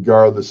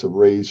 regardless of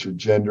race or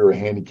gender or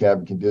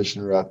handicap,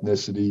 condition, or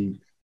ethnicity.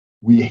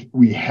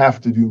 We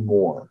have to do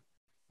more.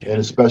 And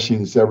especially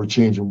in this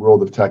ever-changing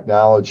world of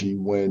technology,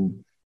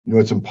 when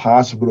it's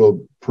impossible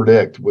to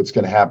predict what's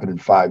going to happen in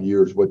 5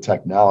 years, what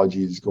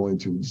technology is going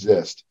to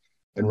exist.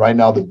 And right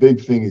now, the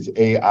big thing is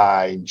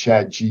AI and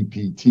Chat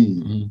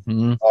GPT,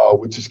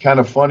 which is kind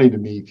of funny to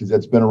me because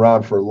that's been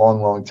around for a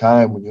long, long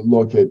time. When you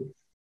look at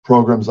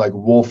programs like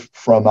Wolf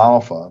from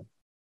Alpha,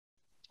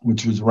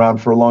 which was around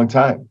for a long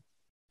time,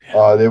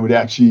 they would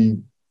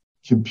actually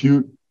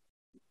compute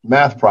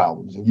math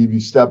problems and give you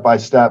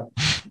step-by-step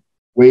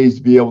ways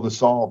to be able to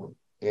solve them.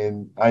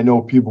 And I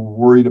know people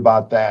were worried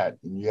about that.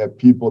 And you have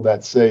people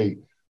that say,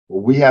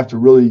 well, we have to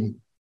really,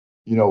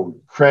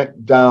 crank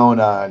down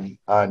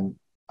on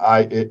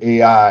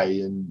AI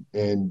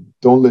and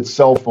don't let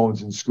cell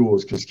phones in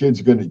schools because kids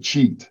are going to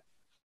cheat.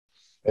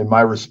 And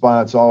my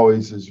response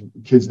always is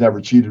kids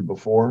never cheated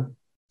before.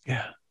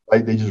 Yeah.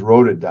 Right? They just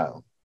wrote it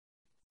down.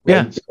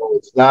 Right? Yeah. So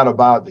it's not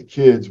about the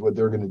kids, what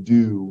they're going to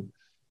do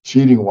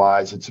cheating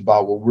wise. It's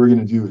about what we're going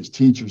to do as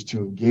teachers to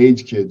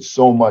engage kids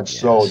so much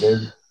so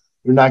they're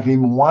not going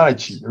to even want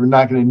to cheat. They're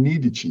not going to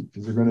need to cheat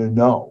because they're going to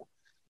know.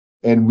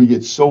 And we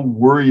get so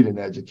worried in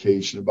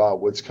education about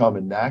what's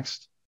coming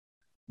next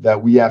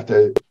that we have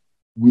to,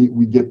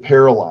 we get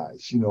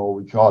paralyzed. You know,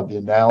 we call it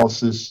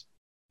the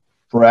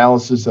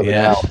paralysis of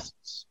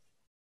analysis.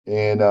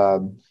 And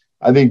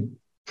I think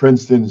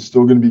Princeton is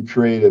still going to be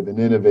creative and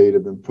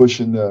innovative and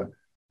pushing the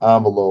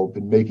envelope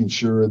and making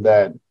sure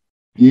that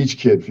each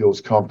kid feels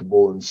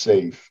comfortable and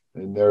safe.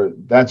 And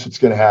that's what's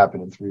going to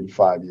happen in 3 to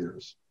 5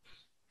 years.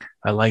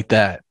 I like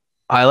that.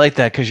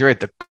 Because you're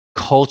at the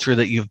culture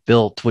that you've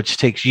built, which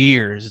takes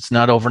years. It's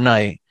not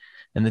overnight.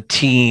 And the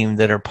team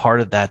that are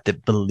part of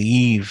that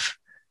believe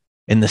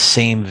in the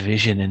same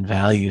vision and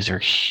values are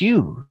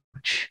huge.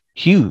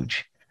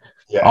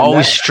 Yeah,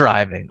 always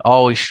striving.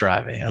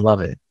 I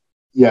love it.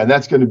 Yeah, and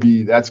that's going to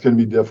be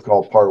the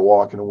difficult part,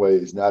 walking away,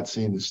 is not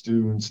seeing the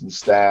students and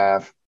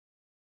staff,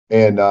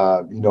 and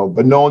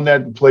but knowing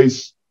that the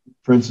place,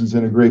 Princeton's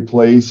in a great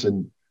place,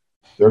 and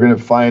they're going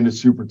to find a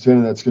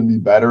superintendent that's going to be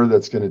better,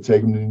 that's going to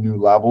take them to new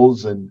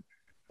levels, and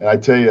I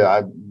tell you,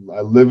 I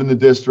live in the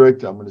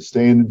district. I'm going to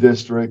stay in the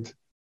district,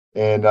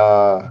 and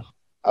I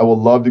would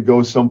love to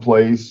go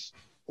someplace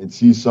and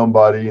see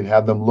somebody and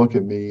have them look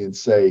at me and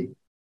say,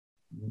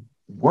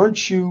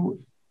 weren't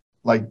you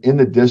like in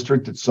the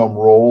district at some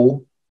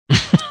role?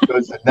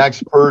 Because the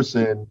next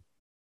person,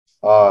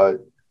 her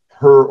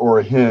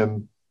or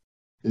him,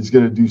 is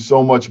going to do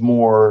so much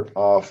more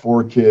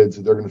for kids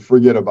that they're going to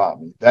forget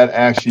about me. That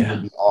actually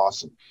would be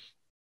awesome.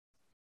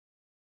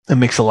 That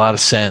makes a lot of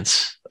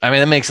sense. I mean,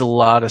 that makes a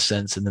lot of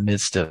sense in the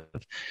midst of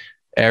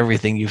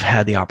everything you've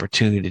had the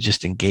opportunity to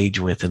just engage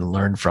with and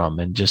learn from,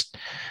 and just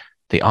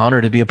the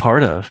honor to be a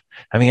part of.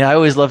 I mean, I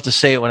always love to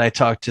say it when I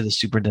talk to the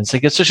superintendents.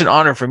 Like, it's such an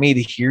honor for me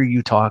to hear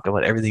you talk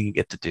about everything you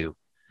get to do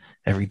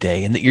every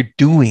day and that you're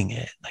doing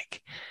it.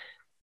 Like,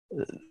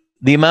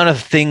 the amount of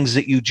things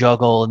that you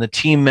juggle and the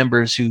team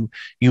members who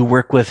you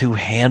work with who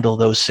handle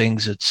those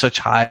things at such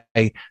high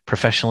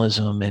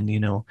professionalism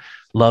and,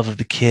 love of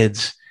the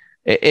kids.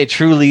 It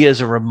truly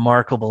is a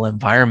remarkable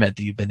environment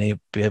that you've been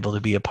able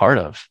to be a part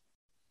of.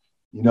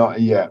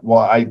 Yeah. Well,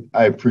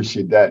 I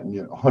appreciate that,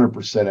 and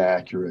 100%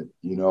 accurate.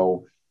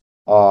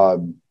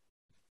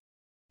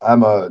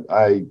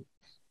 I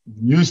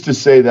used to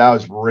say that I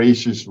was a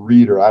voracious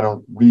reader. I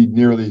don't read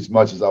nearly as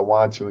much as I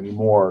want to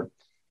anymore,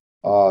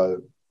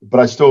 but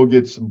I still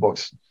get some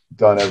books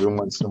done every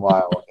once in a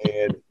while.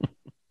 And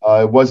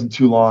it wasn't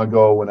too long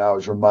ago when I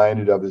was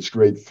reminded of this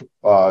great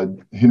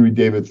Henry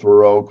David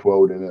Thoreau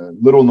quote in a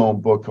little-known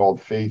book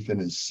called Faith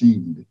in a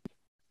Seed.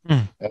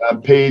 And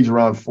on page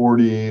around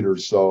 48 or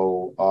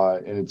so,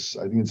 and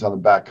I think it's on the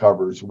back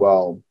cover as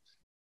well,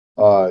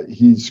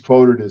 he's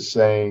quoted as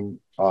saying,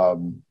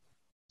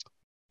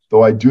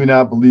 though I do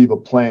not believe a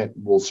plant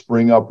will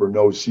spring up where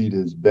no seed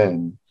has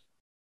been,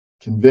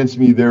 convince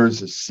me there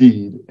is a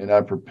seed, and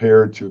I'm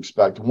prepared to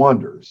expect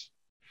wonders.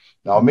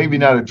 Now, maybe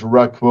not a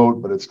direct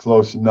quote, but it's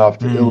close enough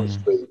to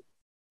illustrate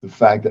the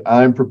fact that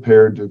I'm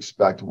prepared to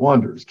expect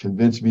wonders.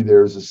 Convince me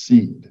there is a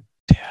seed.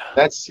 Yeah.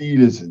 That seed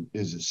is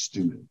a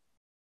student.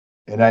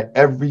 And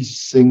every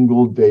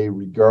single day,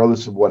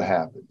 regardless of what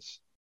happens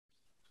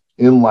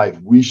in life,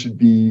 we should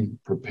be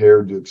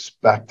prepared to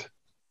expect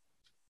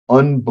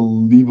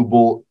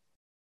unbelievable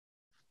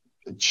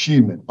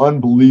achievement,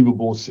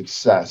 unbelievable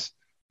success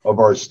of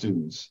our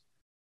students.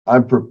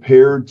 I'm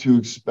prepared to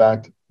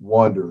expect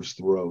wonders,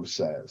 Thoreau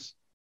says.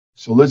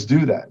 So let's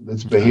do that.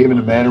 Let's behave in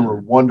a manner where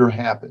wonder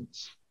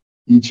happens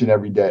each and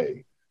every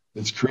day.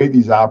 Let's create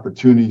these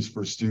opportunities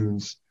for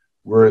students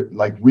where,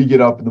 like, we get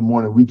up in the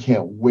morning, we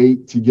can't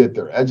wait to get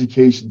there.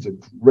 Education's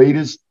the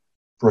greatest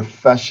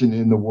profession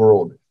in the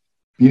world.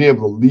 Being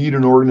able to lead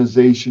an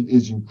organization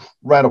is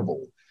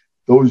incredible.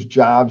 Those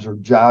jobs are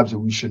jobs that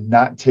we should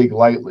not take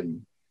lightly.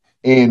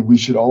 And we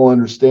should all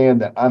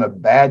understand that on a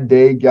bad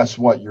day, guess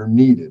what? You're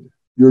needed.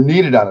 You're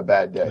needed on a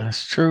bad day.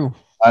 That's true.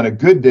 On a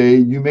good day,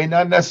 you may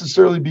not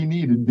necessarily be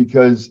needed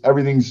because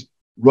everything's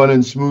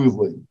running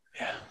smoothly.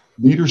 Yeah.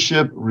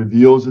 Leadership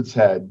reveals its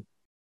head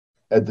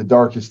at the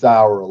darkest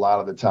hour a lot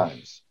of the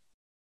times.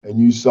 And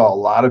you saw a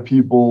lot of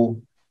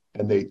people,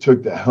 and they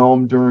took the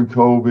helm during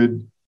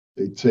COVID.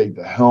 They take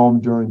the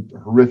helm during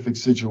horrific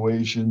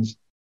situations,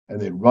 and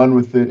they run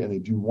with it, and they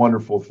do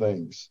wonderful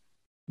things.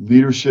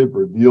 Leadership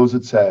reveals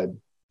its head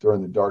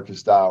during the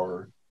darkest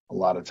hour a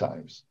lot of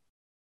times.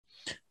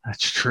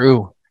 That's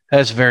true.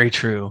 That's very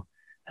true.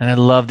 And I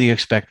love the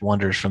expect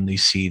wonders from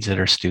these seeds that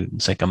are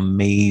students, like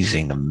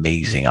amazing,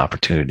 amazing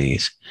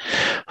opportunities.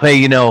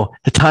 Hey,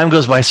 the time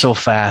goes by so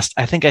fast.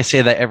 I think I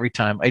say that every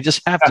time. I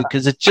just have to,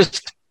 because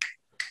it's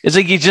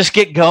like you just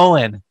get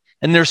going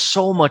and there's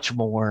so much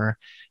more.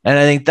 And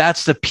I think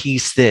that's the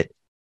piece that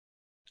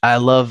I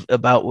love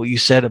about what you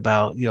said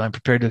about, I'm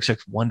prepared to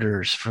expect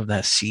wonders from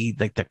that seed,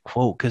 like that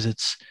quote, because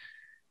it's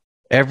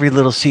every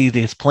little seed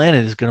that's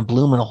planted is going to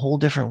bloom in a whole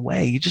different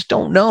way. You just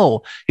don't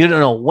know. You don't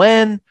know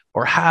when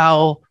or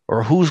how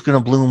or who's going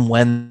to bloom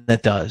when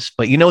that does,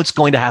 but it's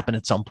going to happen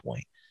at some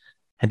point.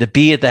 And to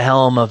be at the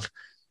helm of,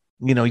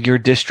 your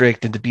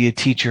district, and to be a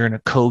teacher and a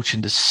coach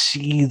and to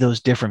see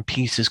those different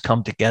pieces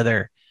come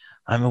together.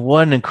 I mean,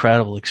 what an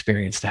incredible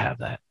experience to have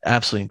that.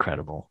 Absolutely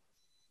incredible.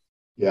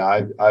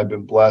 Yeah, I've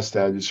been blessed.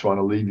 I just want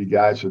to leave you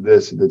guys with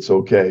this, if it's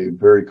okay,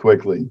 very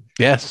quickly.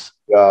 Yes.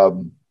 My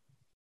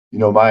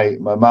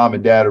mom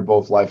and dad are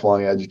both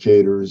lifelong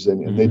educators,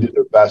 and they did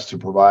their best to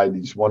provide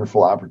these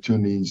wonderful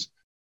opportunities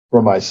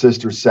for my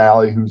sister,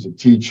 Sally, who's a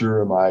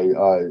teacher, and my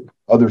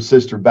other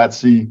sister,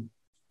 Betsy,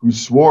 who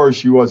swore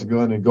she wasn't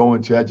going to go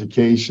into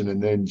education,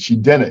 and then she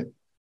didn't.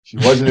 She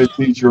wasn't a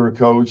teacher or a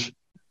coach,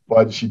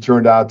 but she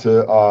turned out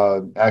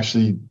to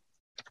actually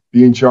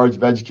be in charge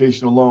of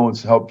educational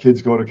loans to help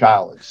kids go to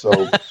college.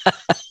 So,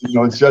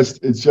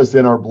 it's just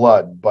in our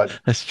blood. But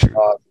that's true.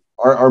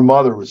 Our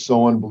mother was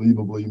so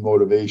unbelievably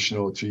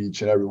motivational to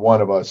each and every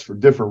one of us for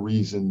different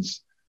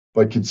reasons,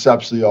 but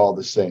conceptually all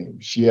the same.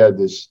 She had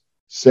this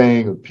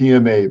saying of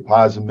PMA,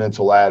 positive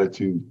mental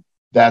attitude.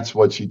 That's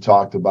what she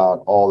talked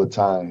about all the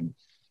time.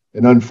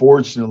 And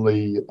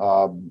unfortunately,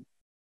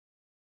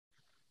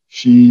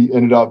 she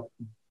ended up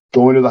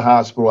going to the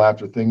hospital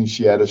after thinking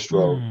she had a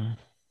stroke.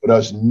 But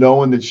us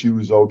knowing that she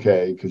was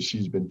okay, because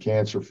she's been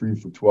cancer-free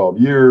for 12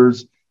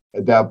 years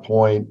at that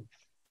point,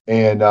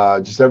 and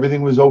just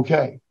everything was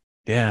okay.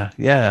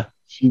 Yeah.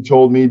 She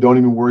told me, don't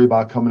even worry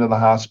about coming to the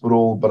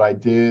hospital, but I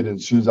did. And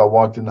as soon as I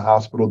walked in the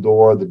hospital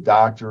door, the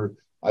doctor,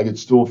 I could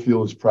still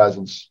feel his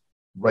presence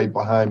right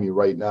behind me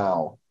right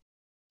now.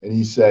 And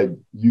he said,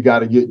 you got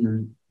to get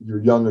your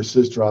younger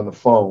sister on the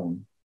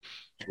phone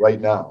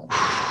right now.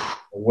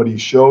 And what he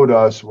showed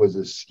us was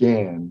a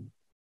scan,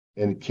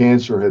 and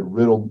cancer had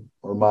riddled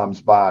her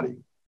mom's body.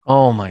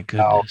 Oh my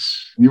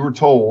goodness. Now, we were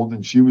told,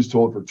 and she was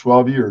told for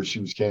 12 years she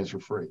was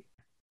cancer-free.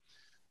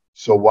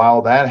 So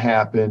while that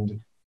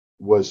happened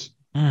was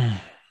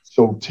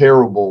so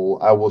terrible,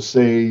 I will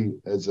say,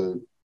 as a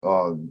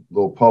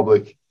little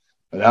public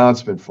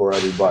announcement for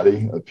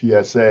everybody, a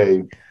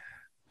PSA,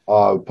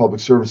 public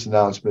service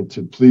announcement,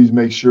 to please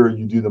make sure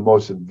you do the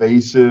most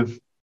invasive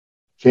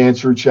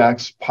cancer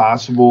checks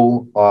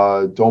possible.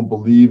 Don't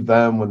believe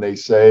them when they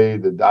say,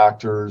 the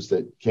doctors,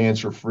 that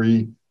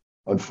cancer-free.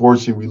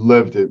 Unfortunately, we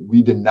lived it.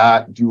 We did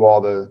not do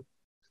all the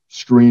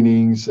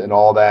screenings and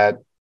all that.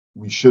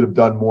 We should have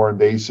done more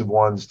invasive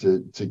ones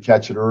to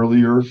catch it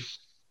earlier.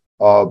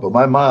 But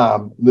my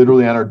mom,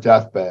 literally on her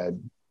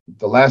deathbed,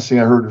 the last thing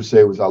I heard her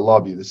say was, I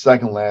love you. The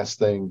second last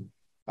thing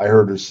I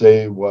heard her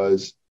say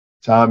was,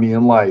 Tommy,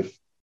 in life,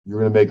 you're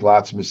going to make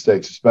lots of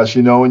mistakes,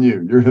 especially knowing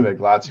you. You're going to make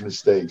lots of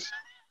mistakes.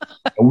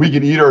 And we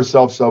can eat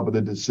ourselves up with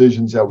the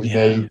decisions that we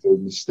make, the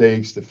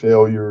mistakes, the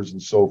failures,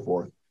 and so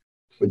forth.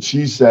 But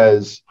she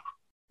says,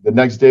 the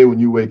next day when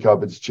you wake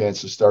up, it's a chance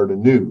to start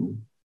anew,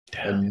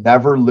 and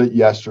never let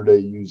yesterday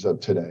use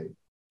up today.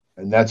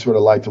 And that's what I'd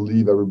like to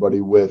leave everybody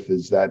with,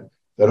 is that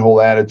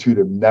whole attitude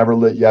of never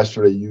let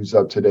yesterday use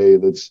up today.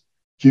 Let's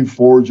keep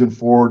forging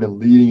forward and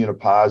leading in a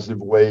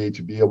positive way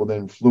to be able to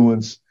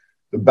influence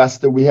the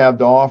best that we have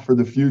to offer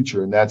the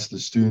future. And that's the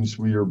students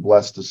we are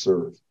blessed to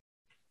serve.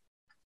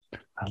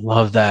 I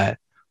love that.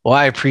 Well,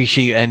 I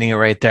appreciate you ending it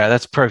right there.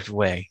 That's a perfect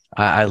way.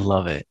 I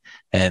love it.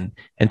 And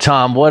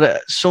Tom,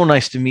 so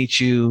nice to meet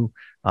you.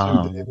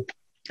 And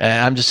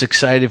I'm just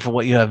excited for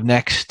what you have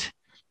next.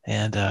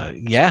 And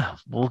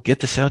we'll get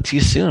this out to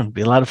you soon. It'll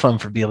be a lot of fun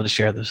for being able to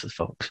share this with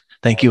folks.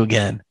 Thank you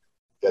again.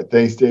 Yeah,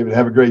 thanks, David.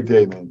 Have a great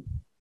day, man.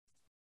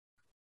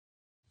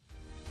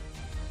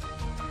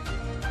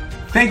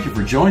 Thank you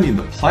for joining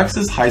the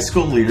Plexus High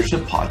School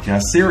Leadership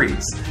Podcast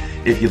Series.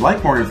 If you'd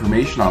like more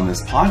information on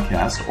this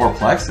podcast or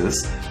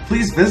Plexus,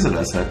 please visit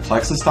us at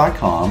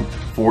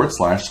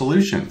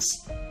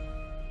plexus.com/solutions.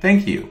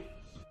 Thank you.